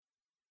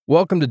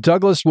Welcome to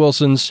Douglas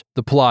Wilson's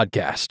The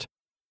Plodcast,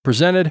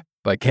 presented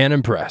by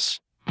Canon Press.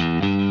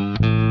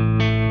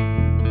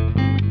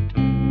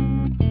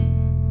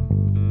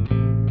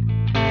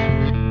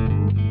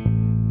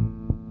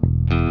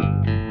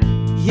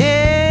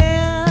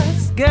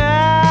 Yes,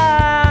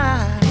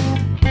 God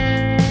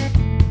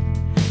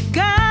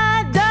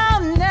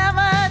don't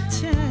never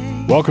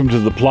change. Welcome to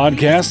the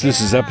Plodcast.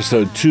 This is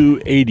episode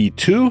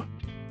 282.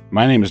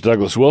 My name is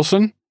Douglas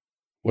Wilson.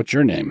 What's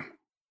your name?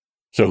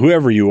 So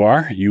whoever you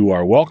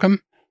are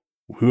welcome.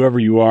 Whoever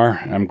you are,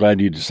 I'm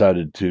glad you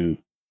decided to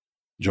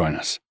join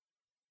us.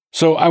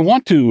 So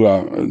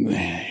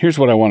here's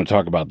what I want to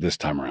talk about this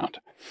time around.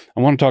 I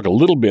want to talk a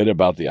little bit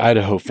about the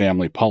Idaho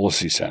Family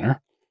Policy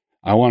Center.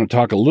 I want to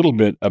talk a little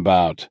bit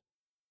about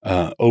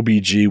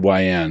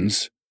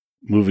OBGYNs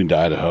moving to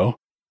Idaho.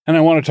 And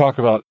I want to talk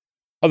about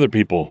other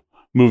people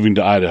moving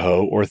to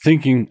Idaho or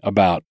thinking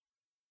about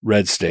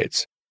red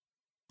states.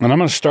 And I'm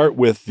going to start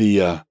with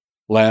the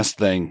last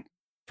thing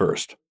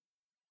first.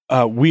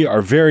 We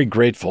are very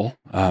grateful.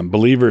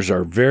 Believers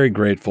are very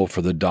grateful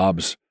for the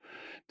Dobbs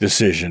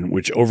decision,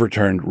 which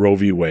overturned Roe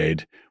v.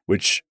 Wade,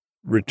 which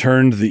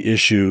returned the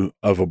issue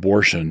of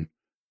abortion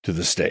to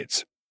the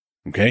states.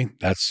 Okay,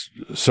 that's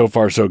so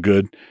far so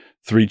good.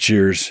 3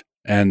 cheers.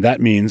 And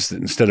that means that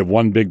instead of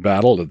one big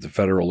battle at the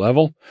federal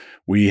level,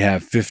 we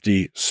have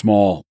 50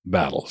 small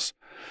battles.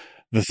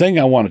 The thing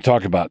I want to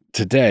talk about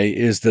today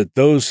is that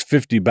those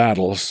 50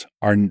 battles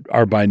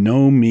are by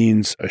no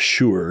means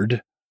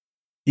assured,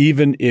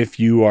 even if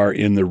you are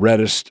in the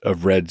reddest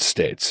of red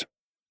states.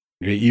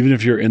 Okay, even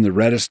if you're in the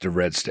reddest of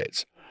red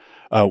states.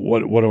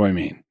 What do I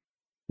mean?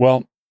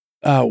 Well,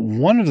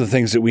 one of the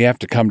things that we have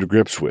to come to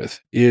grips with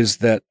is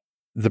that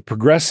the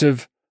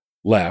progressive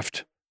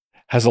left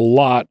has a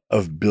lot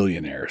of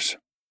billionaires.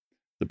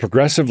 The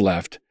progressive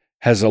left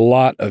has a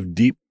lot of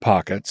deep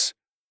pockets,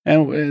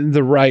 and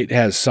the right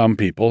has some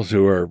people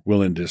who are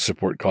willing to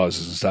support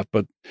causes and stuff.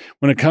 But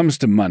when it comes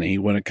to money,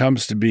 when it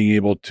comes to being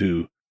able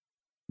to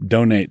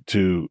donate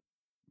to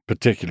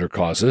particular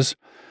causes,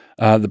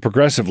 the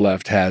progressive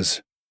left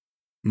has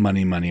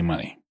money, money,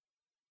 money.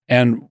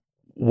 And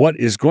what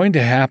is going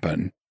to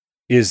happen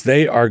is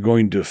they are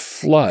going to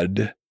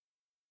flood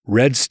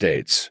red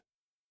states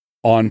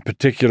on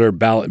particular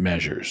ballot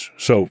measures.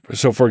 So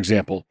for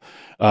example,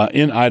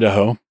 in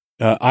Idaho,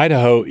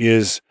 Idaho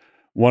is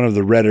one of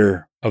the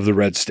redder of the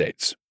red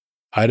states.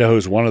 Idaho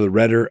is one of the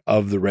redder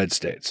of the red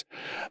states.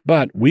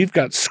 But we've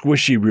got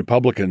squishy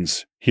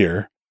Republicans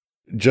here,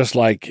 just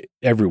like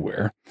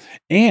everywhere.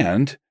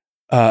 And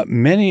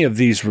many of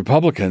these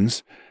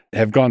Republicans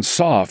have gone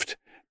soft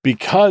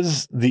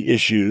because the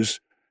issues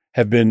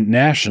have been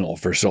national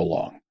for so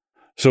long.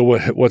 So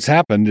what's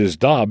happened is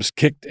Dobbs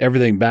kicked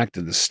everything back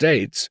to the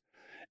states,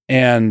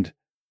 and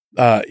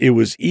it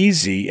was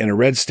easy in a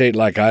red state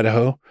like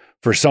Idaho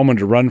for someone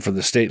to run for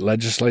the state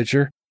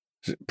legislature,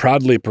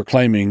 proudly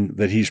proclaiming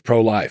that he's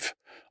pro-life.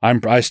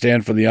 I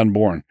stand for the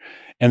unborn.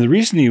 And the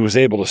reason he was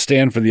able to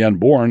stand for the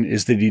unborn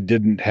is that he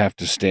didn't have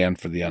to stand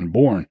for the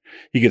unborn.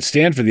 He could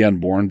stand for the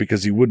unborn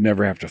because he would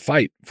never have to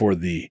fight for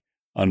the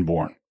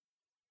unborn.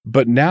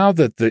 But now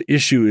that the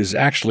issue is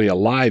actually a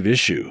live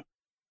issue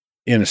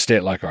in a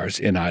state like ours,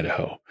 in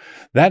Idaho,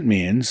 that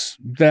means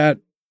that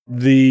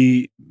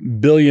the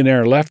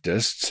billionaire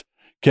leftists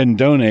can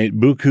donate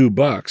buku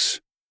bucks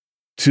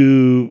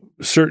to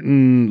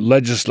certain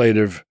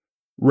legislative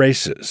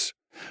races.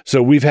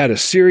 So we've had a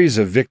series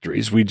of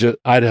victories.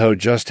 Idaho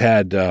just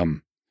had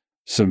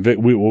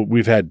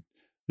we've had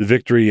the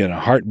victory in a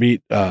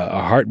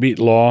heartbeat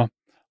law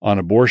on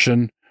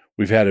abortion.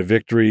 We've had a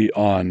victory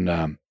on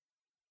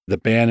the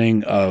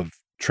banning of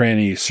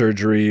tranny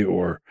surgery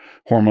or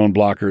hormone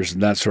blockers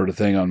and that sort of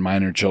thing on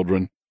minor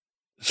children.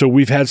 So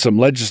we've had some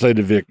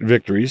legislative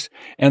victories,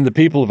 and the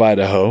people of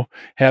Idaho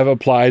have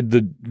applied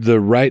the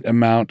right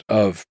amount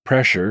of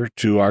pressure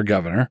to our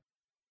governor,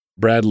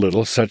 Brad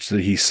Little, such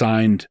that he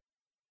signed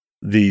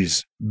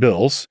these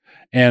bills.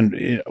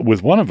 And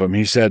with one of them,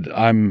 he said,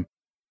 I'm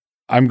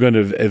going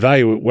to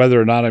evaluate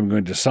whether or not I'm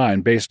going to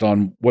sign based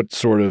on what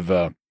sort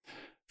of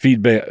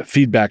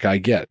feedback I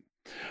get.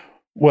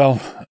 Well,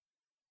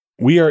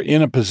 we are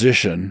in a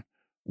position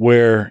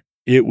where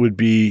it would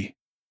be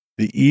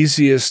the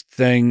easiest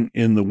thing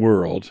in the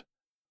world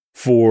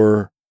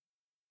for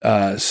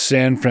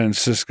San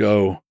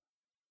Francisco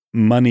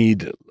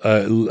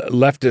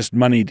leftist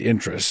moneyed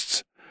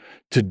interests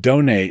to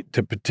donate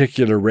to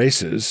particular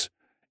races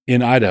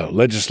in Idaho,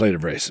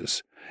 legislative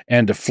races,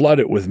 and to flood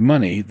it with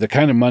money, the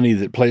kind of money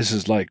that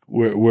places like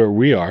where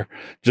we are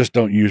just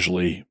don't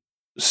usually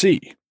see.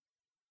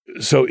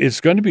 So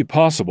it's going to be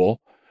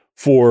possible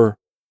for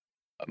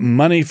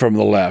money from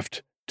the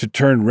left to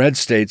turn red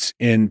states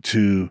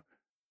into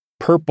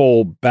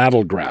purple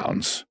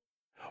battlegrounds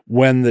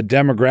when the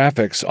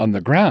demographics on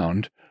the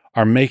ground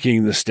are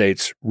making the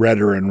states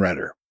redder and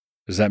redder.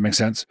 Does that make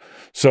sense?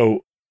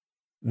 So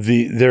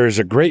there is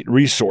a great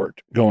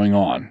resort going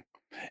on,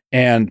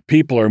 and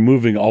people are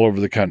moving all over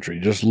the country.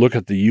 Just look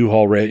at the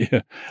U-Haul rate.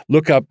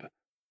 Look up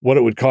what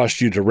it would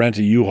cost you to rent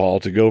a U-Haul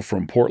to go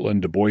from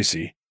Portland to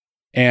Boise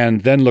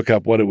and then look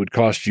up what it would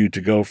cost you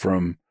to go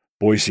from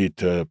Boise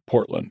to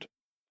Portland,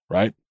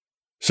 right?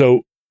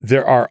 So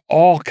there are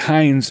all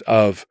kinds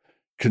of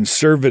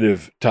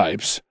conservative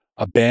types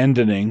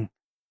abandoning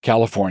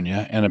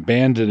California and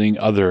abandoning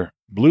other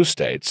blue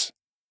states.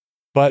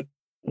 But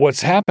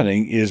what's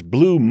happening is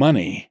blue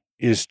money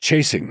is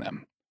chasing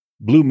them.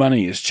 Blue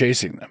money is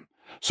chasing them.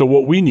 So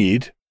what we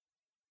need,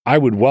 I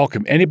would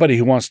welcome anybody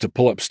who wants to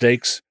pull up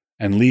stakes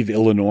and leave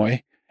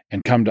Illinois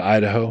and come to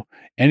Idaho,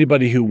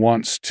 anybody who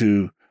wants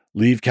to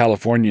leave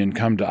California and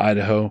come to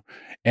Idaho,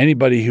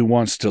 anybody who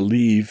wants to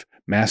leave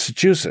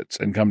Massachusetts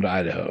and come to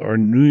Idaho, or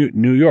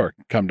New York,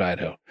 come to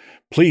Idaho.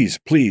 Please,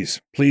 please,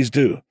 please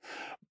do.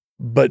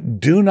 But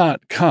do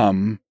not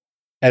come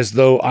as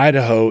though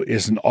Idaho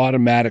is an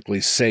automatically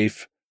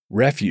safe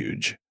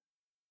refuge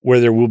where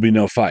there will be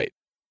no fight.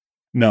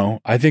 No,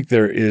 I think some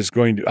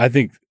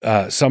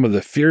of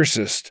the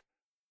fiercest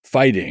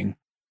fighting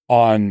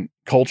on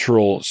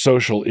cultural,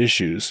 social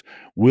issues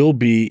will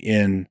be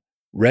in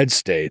red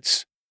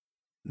states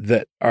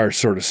that are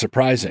sort of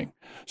surprising.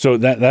 So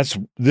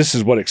this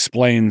is what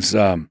explains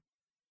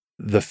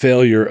the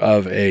failure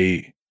of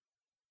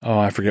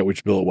I forget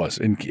which bill it was.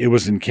 It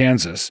was in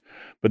Kansas,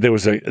 but there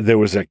was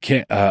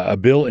a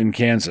bill in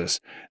Kansas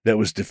that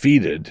was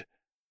defeated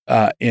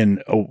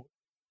in a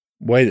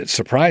way that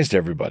surprised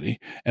everybody.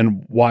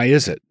 And why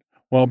is it?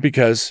 Well,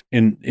 because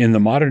in the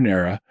modern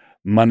era,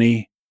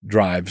 money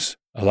drives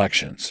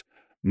elections.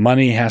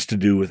 Money has to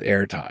do with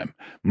airtime.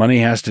 Money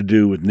has to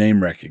do with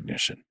name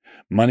recognition.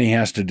 Money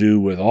has to do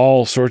with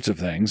all sorts of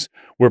things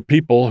where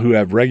people who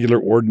have regular,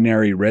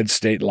 ordinary red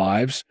state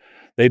lives,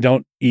 they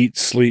don't eat,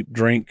 sleep,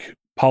 drink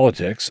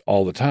politics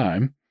all the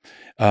time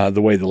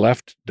the way the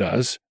left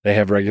does. They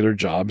have regular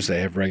jobs.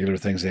 They have regular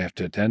things they have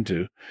to attend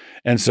to.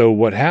 And so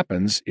what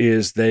happens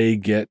is they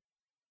get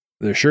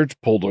their shirts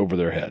pulled over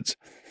their heads.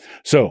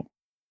 So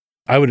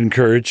I would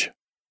encourage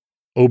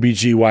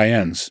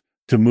OBGYNs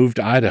to move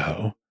to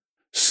Idaho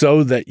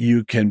so that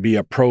you can be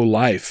a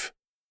pro-life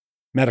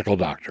medical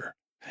doctor.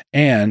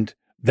 And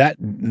that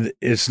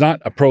it's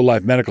not a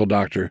pro-life medical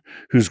doctor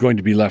who's going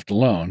to be left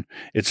alone.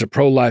 It's a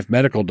pro-life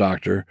medical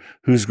doctor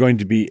who's going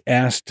to be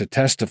asked to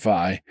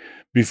testify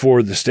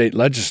before the state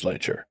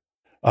legislature,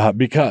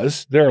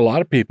 because there are a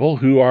lot of people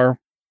who are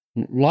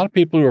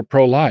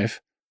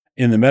pro-life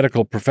in the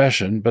medical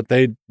profession, but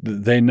they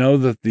know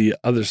that the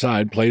other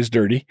side plays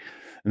dirty,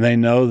 and they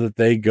know that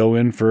they go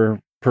in for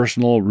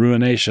personal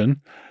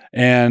ruination,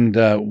 and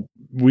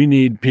we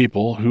need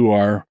people who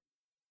are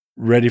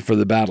ready for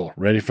the battle,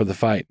 ready for the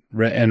fight,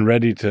 and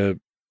ready to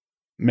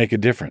make a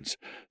difference.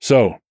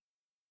 So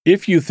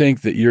if you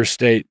think that your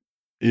state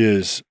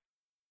is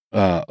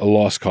a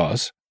lost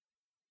cause,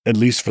 at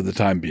least for the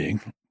time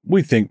being,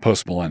 we think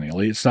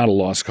postmillennially, it's not a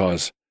lost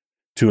cause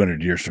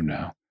 200 years from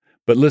now.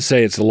 But let's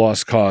say it's a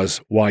lost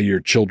cause while your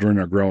children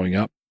are growing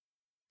up,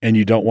 and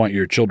you don't want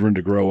your children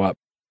to grow up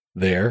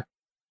there.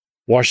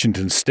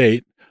 Washington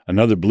State,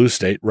 another blue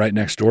state right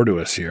next door to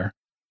us here,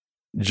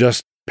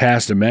 just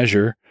passed a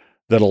measure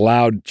that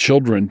allowed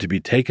children to be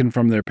taken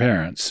from their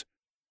parents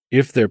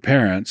if their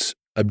parents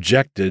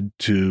objected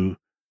to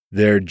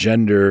their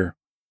gender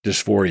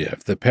dysphoria.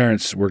 If the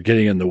parents were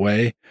getting in the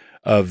way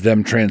of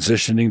them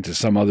transitioning to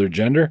some other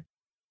gender,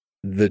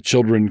 the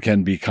children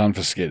can be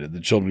confiscated. The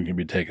children can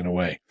be taken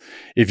away.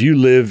 If you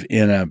live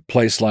in a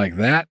place like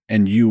that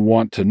and you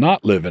want to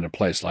not live in a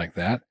place like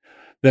that,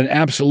 then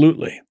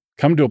absolutely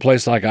come to a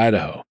place like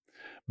Idaho.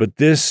 But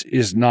this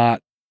is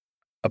not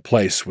a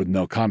place with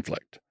no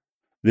conflict.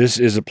 This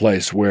is a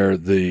place where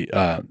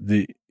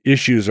the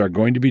issues are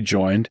going to be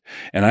joined,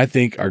 and I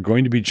think are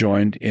going to be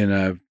joined in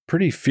a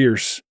pretty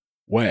fierce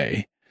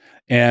way.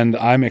 And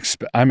I'm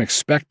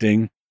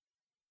expecting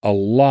a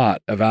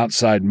lot of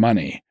outside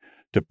money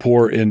to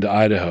pour into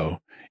Idaho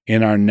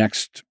over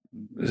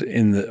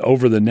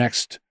the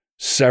next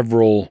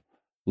several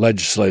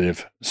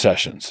legislative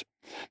sessions.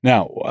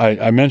 Now,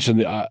 I mentioned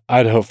the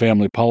Idaho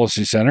Family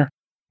Policy Center,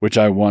 which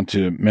I want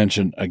to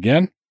mention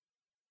again.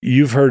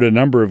 You've heard a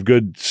number of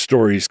good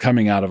stories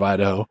coming out of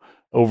Idaho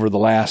over the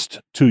last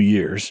 2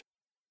 years.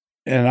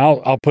 And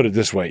I'll put it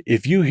this way.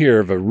 If you hear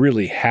of a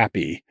really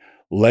happy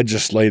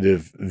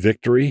legislative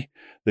victory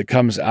that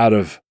comes out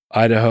of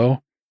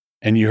Idaho,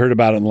 and you heard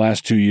about it in the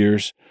last 2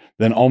 years,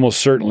 then almost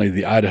certainly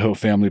the Idaho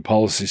Family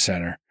Policy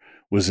Center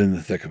was in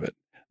the thick of it.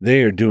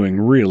 They are doing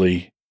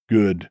really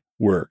good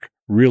work,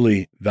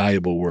 really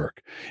valuable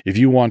work. If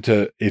you want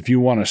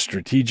a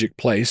strategic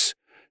place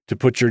to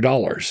put your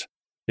dollars,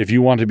 if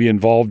you want to be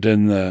involved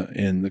in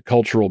the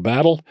cultural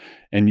battle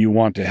and you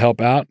want to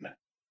help out,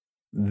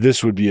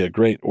 this would be a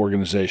great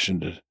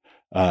organization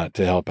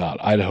to help out.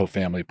 Idaho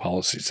Family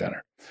Policy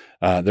Center.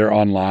 They're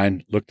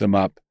online. Look them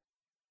up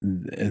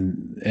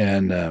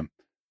and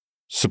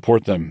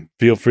support them.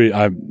 Feel free.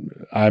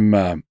 I'm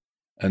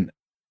an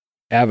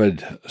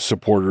avid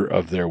supporter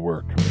of their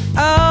work.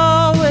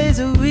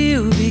 Always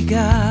will be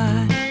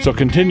God. So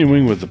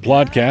continuing with the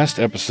podcast,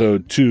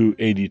 episode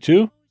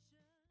 282.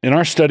 In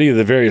our study of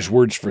the various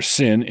words for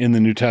sin in the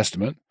New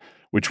Testament,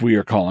 which we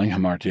are calling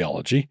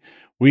hamartiology,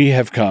 we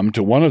have come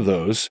to one of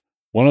those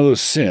one of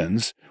those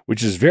sins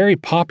which is very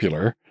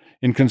popular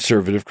in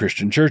conservative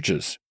Christian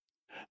churches.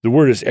 The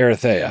word is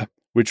eritheia,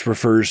 which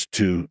refers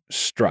to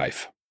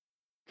strife.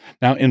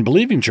 Now, in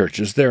believing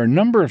churches, there are a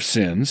number of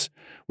sins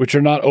which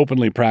are not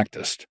openly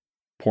practiced: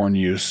 porn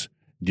use,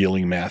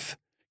 dealing meth,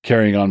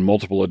 carrying on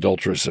multiple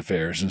adulterous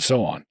affairs, and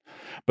so on.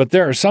 But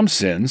there are some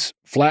sins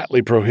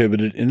flatly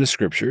prohibited in the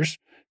Scriptures,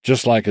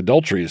 just like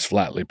adultery is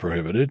flatly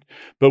prohibited,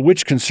 but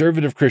which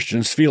conservative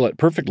Christians feel at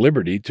perfect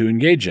liberty to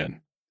engage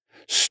in.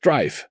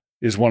 Strife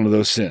is one of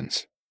those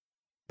sins.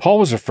 Paul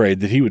was afraid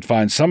that he would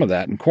find some of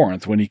that in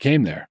Corinth when he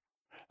came there.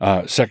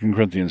 2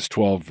 Corinthians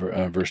 12,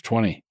 verse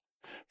 20.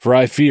 For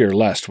I fear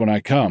lest when I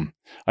come,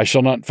 I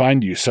shall not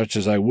find you such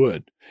as I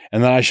would,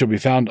 and that I shall be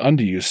found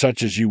unto you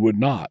such as you would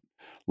not,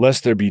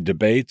 lest there be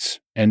debates,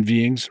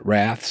 envyings,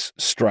 wraths,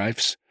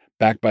 strifes,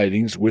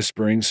 backbitings,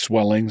 whisperings,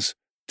 swellings,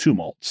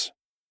 tumults.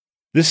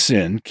 This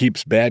sin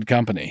keeps bad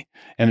company,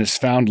 and is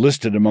found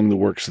listed among the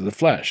works of the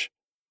flesh.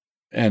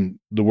 And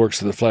the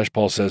works of the flesh,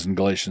 Paul says in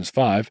Galatians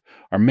 5,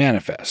 are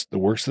manifest. The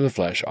works of the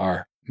flesh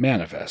are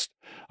manifest.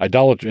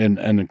 Idolatry, and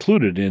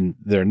included in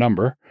their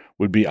number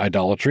would be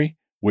idolatry,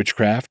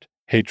 witchcraft,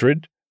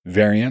 hatred,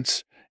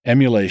 variance,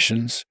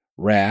 emulations,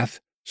 wrath,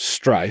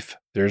 strife,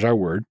 there's our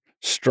word,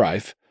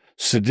 strife,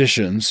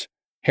 seditions,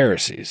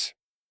 heresies.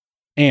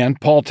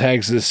 And Paul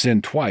tags this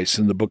sin twice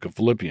in the book of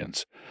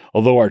Philippians,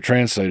 although our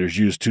translators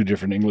use two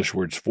different English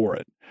words for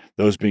it,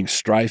 those being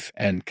strife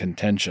and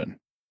contention.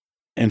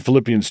 In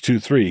Philippians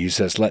 2:3, he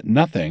says, let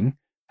nothing,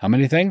 how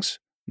many things?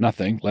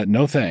 Nothing, let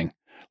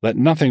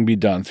nothing be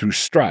done through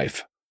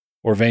strife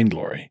or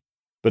vainglory,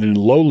 but in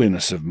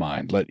lowliness of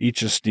mind, let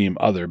each esteem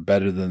other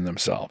better than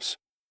themselves.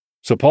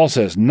 So Paul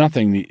says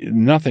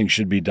nothing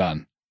should be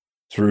done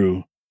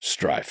through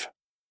strife.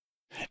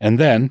 And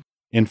then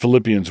in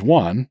Philippians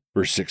 1,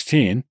 verse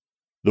 16,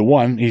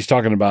 Paul's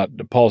talking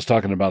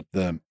about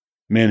the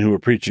men who were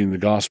preaching the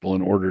gospel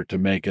in order to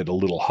make it a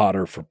little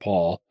hotter for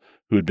Paul,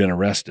 who had been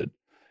arrested.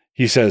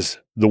 He says,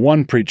 the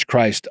one preached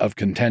Christ of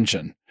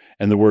contention,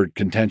 and the word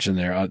contention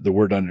there, the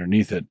word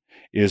underneath it,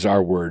 is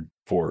our word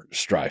for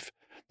strife.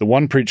 The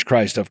one preached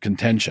Christ of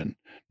contention,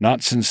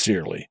 not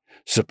sincerely,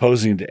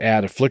 supposing to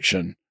add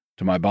affliction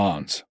to my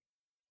bonds.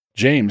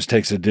 James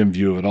takes a dim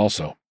view of it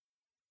also.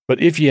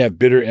 But if ye have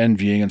bitter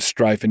envying and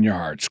strife in your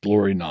hearts,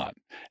 glory not,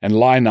 and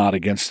lie not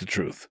against the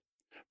truth.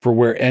 For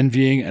where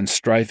envying and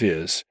strife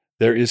is,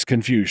 there is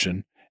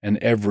confusion and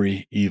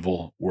every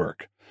evil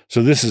work.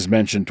 So this is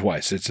mentioned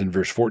twice. It's in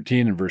verse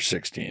 14 and verse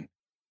 16.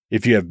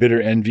 If you have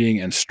bitter envying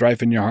and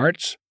strife in your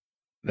hearts,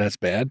 that's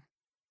bad.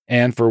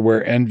 And for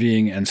where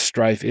envying and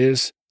strife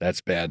is,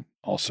 that's bad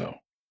also.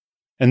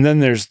 And then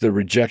there's the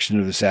rejection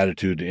of this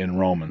attitude in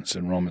Romans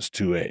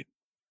 2:8.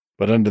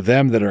 But unto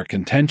them that are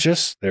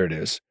contentious, there it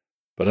is,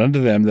 but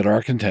unto them that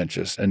are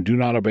contentious and do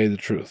not obey the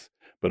truth,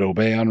 but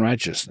obey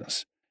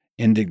unrighteousness,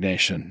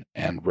 indignation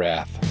and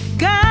wrath.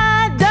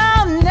 God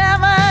don't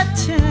never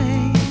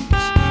change.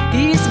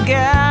 He's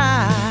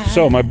God.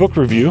 So my book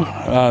review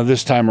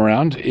this time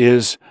around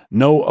is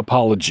No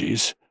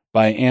Apologies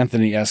by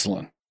Anthony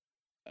Esolen.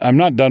 I'm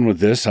not done with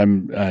this.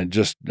 I'm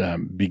just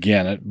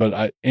began it,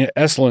 but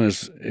Esolen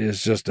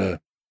is just a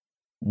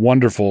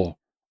wonderful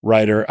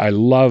writer. I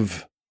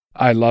love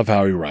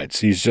how he writes.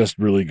 He's just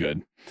really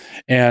good.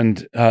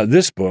 And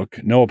this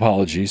book, No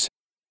Apologies,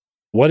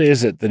 what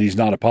is it that he's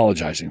not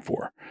apologizing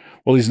for?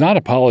 Well, he's not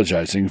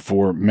apologizing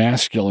for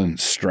masculine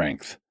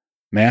strength.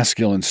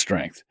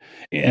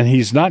 And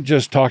he's not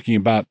just talking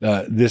about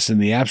this in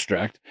the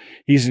abstract.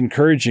 He's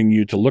encouraging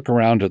you to look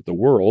around at the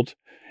world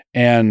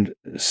and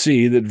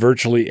see that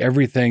virtually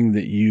everything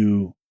that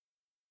you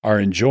are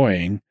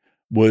enjoying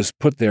was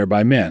put there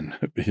by men.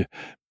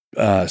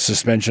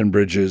 Suspension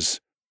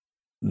bridges,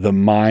 the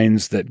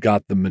mines that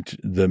got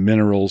the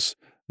minerals.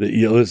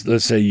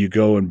 Let's say you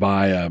go and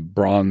buy a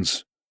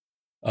bronze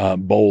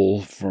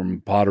bowl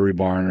from Pottery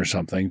Barn or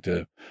something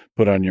to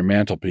put on your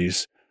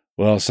mantelpiece.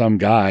 Well, some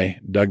guy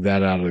dug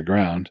that out of the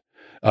ground.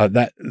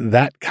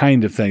 That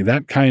kind of thing,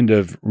 that kind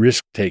of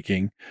risk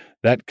taking,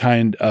 that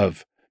kind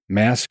of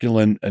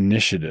masculine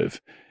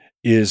initiative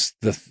is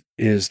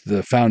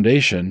the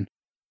foundation.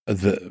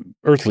 The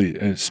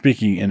earthly,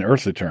 speaking in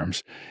earthly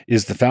terms,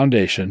 is the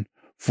foundation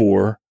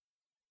for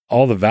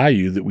all the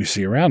value that we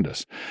see around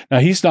us. Now,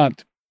 he's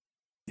not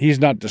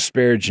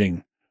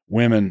disparaging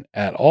women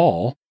at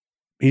all.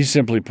 He's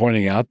simply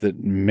pointing out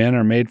that men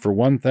are made for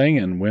one thing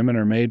and women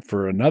are made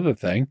for another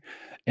thing,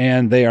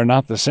 and they are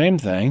not the same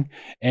thing.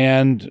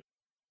 And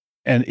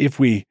if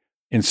we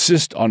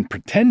insist on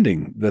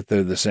pretending that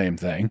they're the same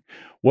thing,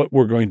 what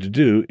we're going to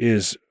do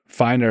is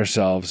find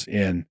ourselves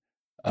in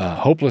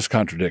hopeless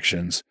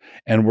contradictions,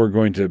 and we're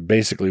going to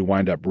basically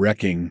wind up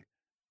wrecking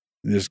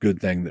this good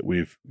thing that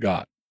we've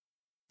got.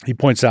 He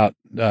points out,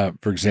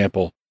 for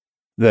example,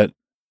 that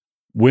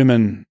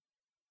women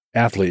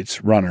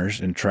athletes,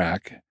 runners in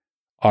track,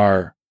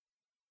 are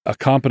a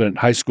competent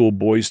high school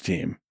boys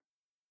team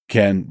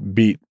can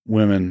beat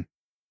women's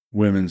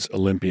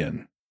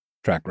Olympian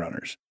track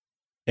runners.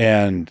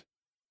 And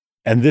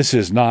this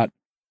is not,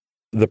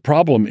 the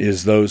problem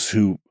is those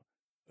who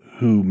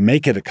who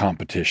make it a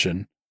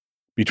competition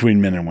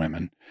between men and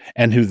women,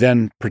 and who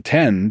then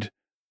pretend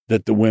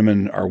that the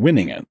women are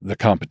winning it, the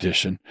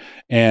competition.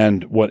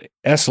 And what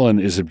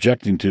Esalen is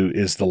objecting to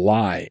is the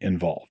lie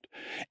involved.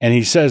 And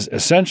he says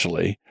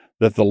essentially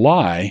that the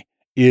lie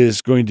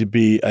is going to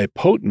be a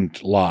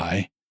potent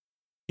lie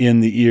in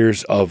the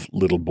ears of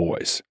little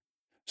boys.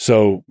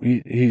 So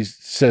he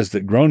says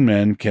that grown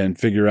men can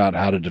figure out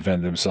how to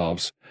defend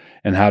themselves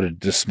and how to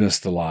dismiss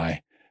the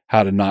lie,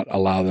 how to not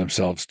allow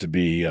themselves to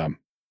be,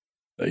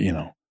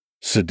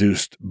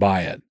 seduced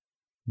by it.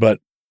 But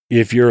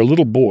if you're a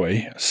little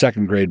boy, a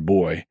second grade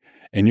boy,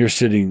 and you're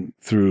sitting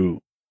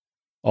through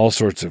all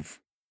sorts of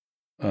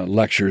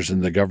lectures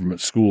in the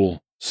government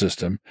school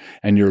system,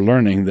 and you're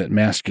learning that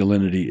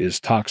masculinity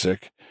is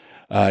toxic,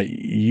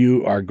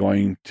 you are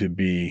going to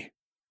be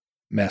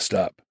messed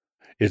up.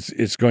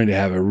 It's going to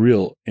have a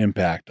real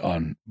impact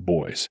on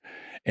boys.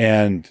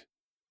 And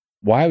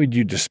why would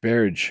you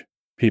disparage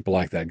people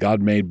like that?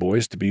 God made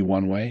boys to be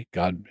one way,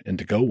 and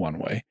to go one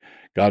way.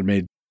 God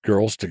made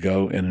girls to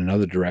go in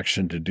another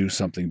direction, to do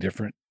something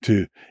different,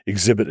 to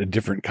exhibit a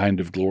different kind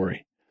of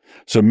glory.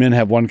 So men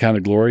have one kind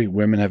of glory,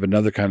 women have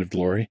another kind of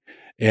glory.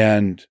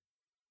 And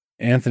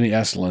Anthony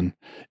Esolen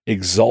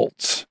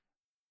exults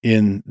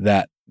in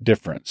that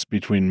difference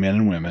between men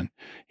and women.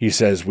 He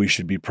says we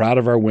should be proud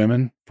of our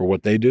women for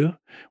what they do.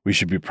 We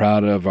should be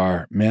proud of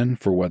our men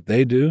for what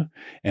they do.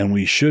 And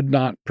we should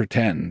not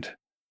pretend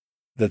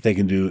that they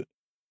can do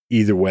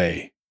either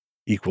way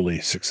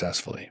equally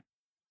successfully.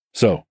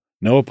 So,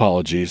 No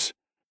Apologies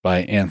by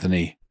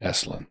Anthony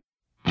Esolen.